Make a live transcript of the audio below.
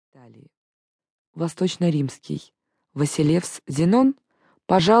Италии. Восточно-римский Василевс Зенон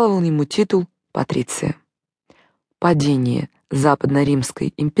пожаловал ему титул патриция. Падение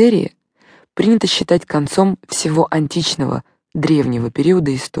Западно-Римской империи принято считать концом всего античного, древнего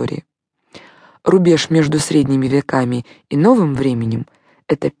периода истории. Рубеж между средними веками и новым временем —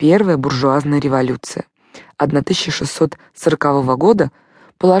 это первая буржуазная революция 1640 года,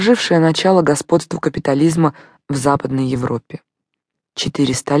 положившая начало господству капитализма в Западной Европе.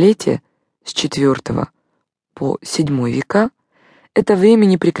 4 столетия с IV по VII века — это время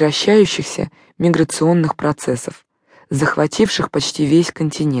непрекращающихся миграционных процессов, захвативших почти весь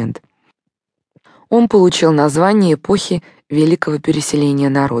континент. Он получил название эпохи Великого переселения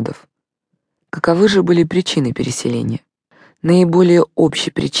народов. Каковы же были причины переселения? Наиболее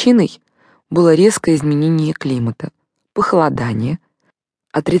общей причиной было резкое изменение климата, похолодание,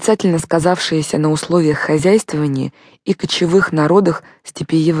 отрицательно сказавшееся на условиях хозяйствования и кочевых народах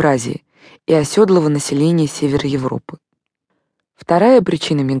степи Евразии и оседлого населения Севера Европы. Вторая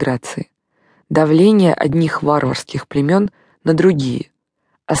причина миграции — давление одних варварских племен на другие,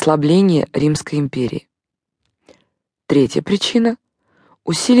 ослабление Римской империи. Третья причина —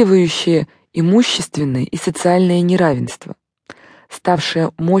 усиливающее имущественное и социальное неравенство,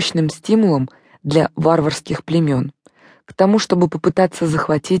 ставшее мощным стимулом для варварских племен к тому, чтобы попытаться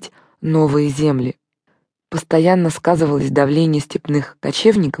захватить новые земли. Постоянно сказывалось давление степных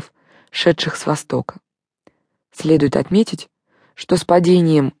кочевников, шедших с востока. Следует отметить, что с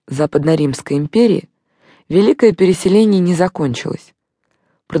падением Западно-Римской империи Великое переселение не закончилось.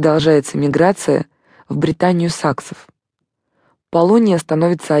 Продолжается миграция в Британию саксов. Полония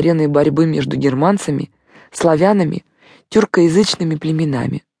становится ареной борьбы между германцами, славянами, тюркоязычными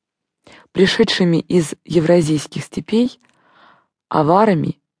племенами, пришедшими из евразийских степей,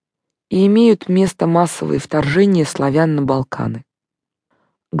 аварами, и имеют место массовые вторжения славян на Балканы.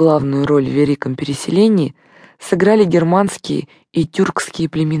 Главную роль в великом переселении сыграли германские и тюркские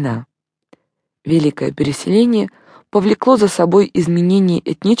племена. Великое переселение повлекло за собой изменение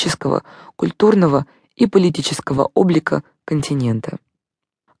этнического, культурного и политического облика континента.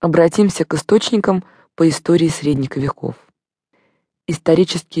 Обратимся к источникам по истории средних веков.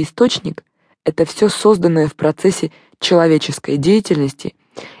 Исторический источник — это все созданное в процессе человеческой деятельности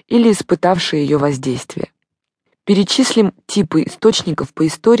или испытавшее ее воздействие. Перечислим типы источников по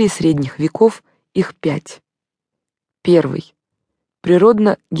истории средних веков, их 5. Первый —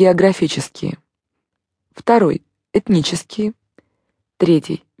 природно-географические. Второй — этнические.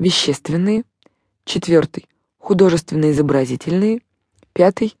 Третий — вещественные. Четвертый — художественно-изобразительные.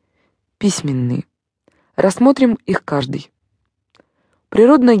 Пятый — письменные. Рассмотрим их каждый.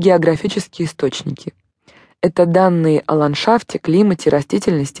 Природно-географические источники — это данные о ландшафте, климате,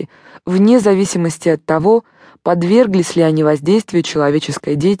 растительности, вне зависимости от того, подверглись ли они воздействию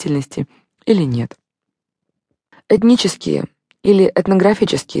человеческой деятельности или нет. Этнические или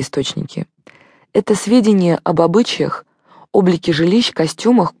этнографические источники — это сведения об обычаях, облике жилищ,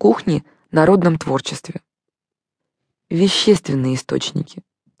 костюмах, кухне, народном творчестве. Вещественные источники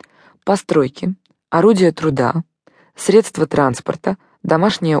 — постройки, орудия труда, средства транспорта,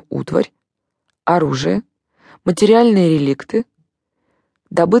 домашняя утварь, оружие, материальные реликты,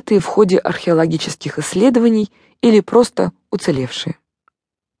 добытые в ходе археологических исследований или просто уцелевшие.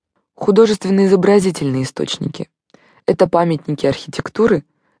 Художественно-изобразительные источники — это памятники архитектуры,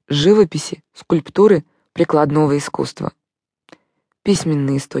 живописи, скульптуры, прикладного искусства.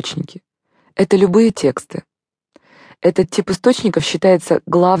 Письменные источники — это любые тексты. Этот тип источников считается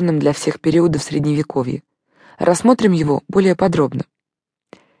главным для всех периодов Средневековья. Рассмотрим его более подробно.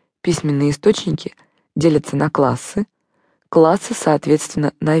 Письменные источники делятся на классы,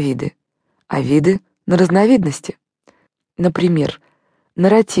 соответственно, на виды, а виды — на разновидности. Например,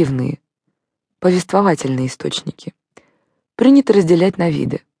 нарративные, повествовательные источники принято разделять на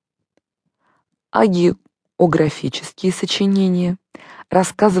виды. Агеографические сочинения,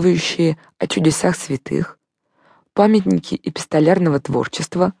 рассказывающие о чудесах святых, памятники эпистолярного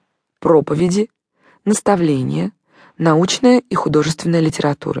творчества, проповеди, наставления, научная и художественная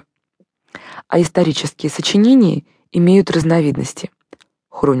литература. А исторические сочинения имеют разновидности: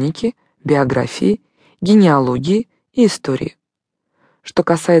 хроники, биографии, генеалогии и истории. Что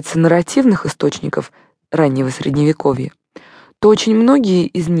касается нарративных источников раннего Средневековья, то очень многие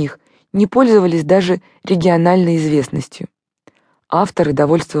из них не пользовались даже региональной известностью. Авторы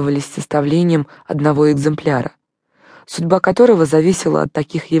довольствовались составлением одного экземпляра, судьба которого зависела от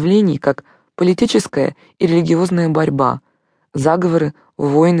таких явлений, как политическая и религиозная борьба, заговоры,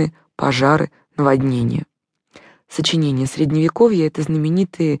 войны, пожары, наводнения. Сочинения Средневековья — это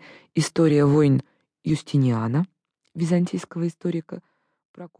знаменитые «История войн» Юстиниана, византийского историка,